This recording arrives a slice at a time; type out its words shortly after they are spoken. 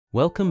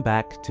Welcome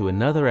back to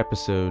another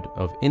episode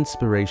of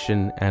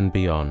Inspiration and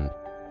Beyond,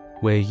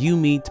 where you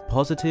meet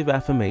positive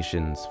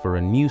affirmations for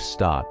a new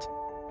start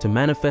to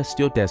manifest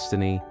your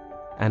destiny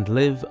and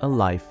live a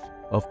life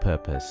of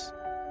purpose.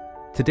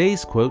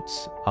 Today's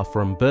quotes are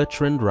from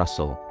Bertrand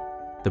Russell,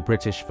 the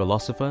British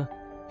philosopher,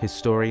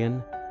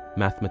 historian,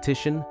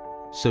 mathematician,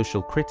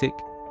 social critic,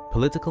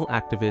 political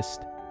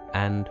activist,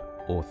 and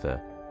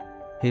author.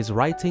 His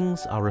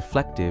writings are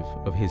reflective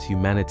of his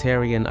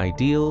humanitarian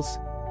ideals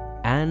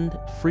and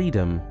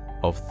freedom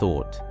of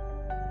thought.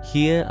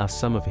 Here are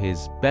some of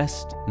his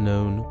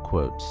best-known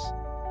quotes.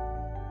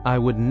 "I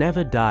would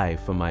never die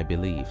for my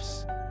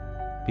beliefs,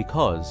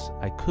 because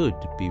I could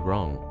be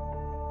wrong.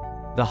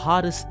 The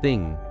hardest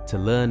thing to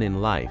learn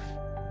in life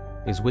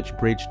is which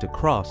bridge to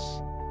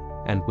cross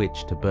and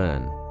which to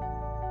burn.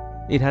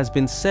 It has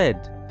been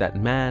said that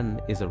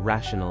man is a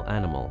rational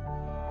animal.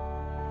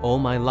 All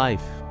my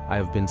life I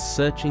have been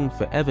searching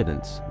for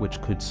evidence which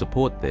could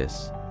support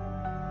this.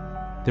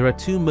 There are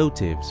two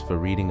motives for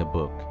reading a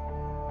book.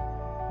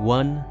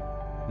 One,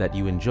 that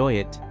you enjoy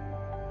it.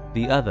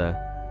 The other,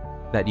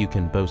 that you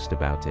can boast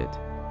about it.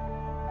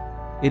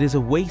 It is a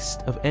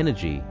waste of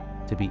energy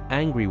to be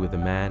angry with a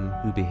man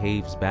who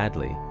behaves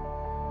badly,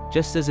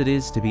 just as it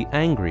is to be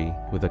angry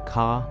with a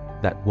car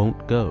that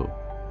won't go.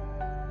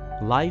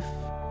 Life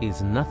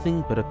is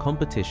nothing but a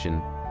competition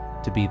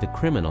to be the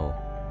criminal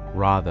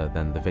rather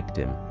than the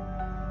victim.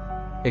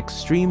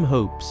 Extreme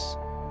hopes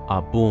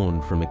are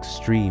born from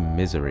extreme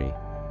misery.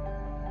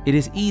 It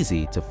is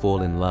easy to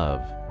fall in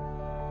love.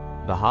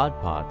 The hard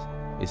part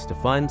is to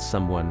find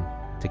someone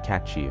to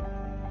catch you.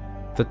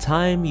 The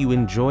time you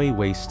enjoy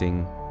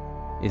wasting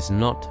is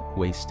not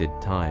wasted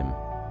time.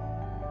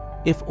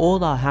 If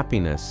all our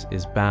happiness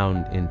is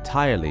bound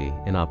entirely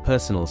in our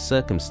personal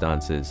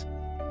circumstances,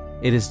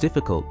 it is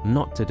difficult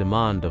not to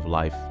demand of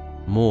life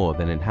more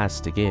than it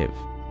has to give.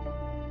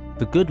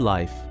 The good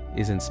life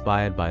is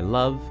inspired by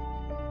love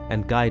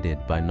and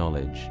guided by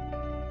knowledge.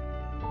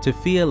 To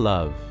fear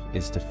love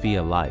is to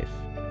fear life,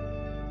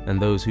 and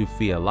those who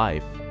fear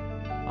life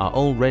are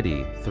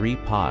already 3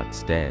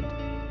 parts dead.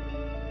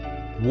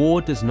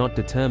 War does not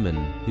determine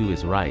who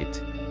is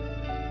right,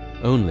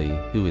 only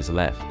who is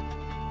left.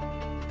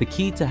 The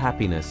key to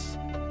happiness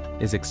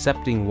is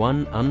accepting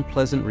one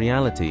unpleasant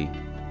reality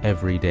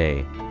every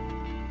day.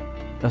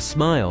 A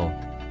smile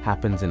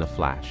happens in a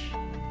flash,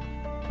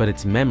 but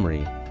its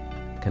memory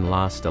can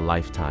last a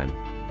lifetime.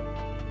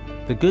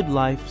 The good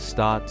life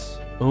starts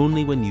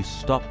only when you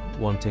stop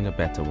wanting a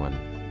better one.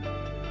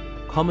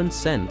 Common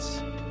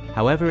sense,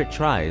 however it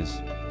tries,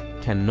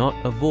 cannot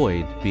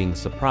avoid being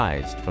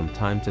surprised from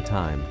time to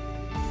time.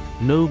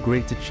 No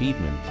great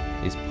achievement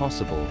is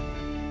possible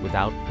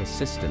without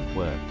persistent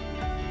work.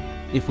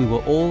 If we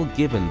were all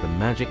given the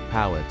magic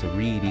power to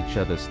read each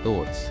other's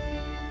thoughts,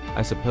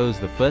 I suppose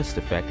the first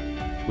effect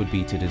would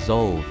be to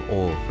dissolve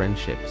all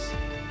friendships.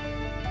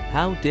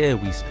 How dare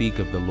we speak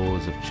of the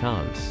laws of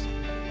chance?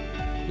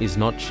 Is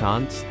not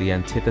chance the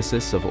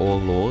antithesis of all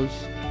laws?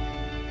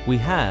 We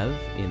have,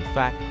 in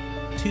fact,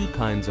 2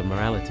 kinds of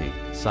morality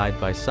side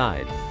by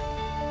side.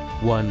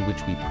 One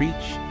which we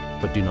preach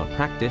but do not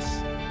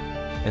practice,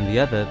 and the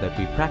other that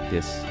we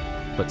practice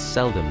but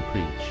seldom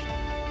preach.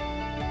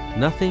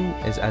 Nothing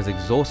is as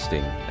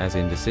exhausting as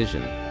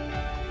indecision,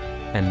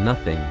 and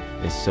nothing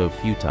is so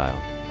futile.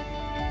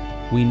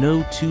 We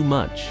know too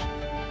much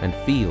and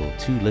feel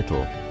too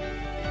little.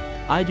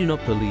 I do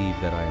not believe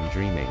that I am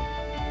dreaming,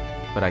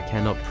 but I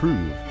cannot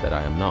prove that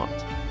I am not.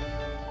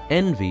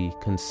 Envy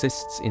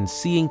consists in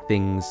seeing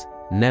things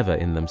never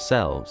in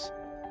themselves,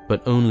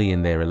 but only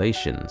in their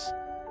relations.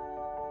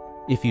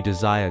 If you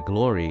desire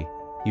glory,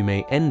 you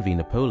may envy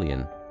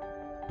Napoleon,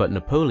 but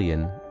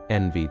Napoleon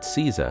envied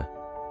Caesar.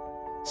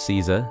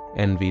 Caesar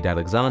envied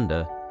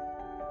Alexander.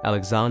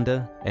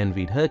 Alexander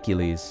envied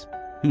Hercules,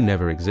 who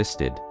never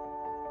existed.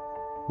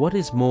 What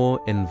is more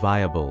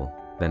enviable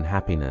than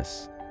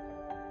happiness?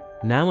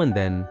 Now and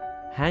then,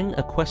 hang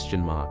a question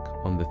mark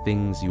on the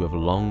things you have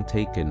long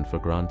taken for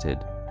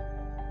granted.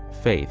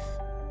 Faith,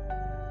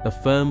 a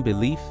firm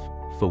belief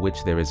for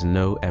which there is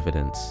no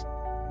evidence.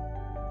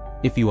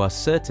 If you are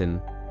certain,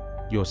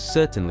 you're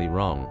certainly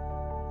wrong,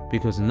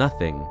 because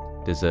nothing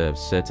deserves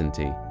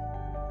certainty.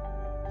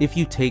 If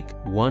you take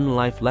one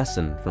life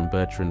lesson from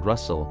Bertrand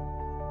Russell,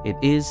 it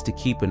is to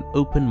keep an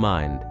open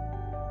mind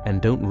and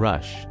don't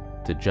rush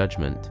to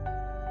judgment.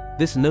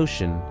 This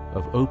notion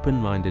of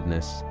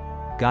open-mindedness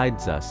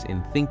guides us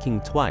in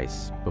thinking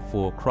twice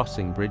before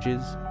crossing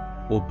bridges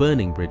or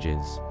burning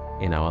bridges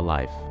in our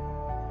life.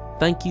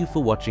 Thank you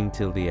for watching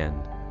till the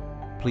end.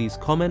 Please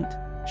comment,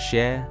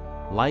 share,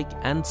 like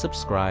and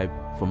subscribe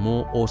for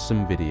more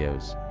awesome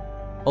videos.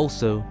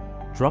 Also,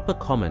 drop a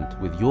comment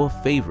with your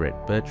favorite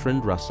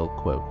Bertrand Russell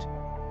quote.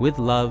 With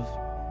love,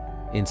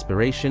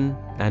 inspiration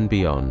and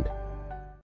beyond.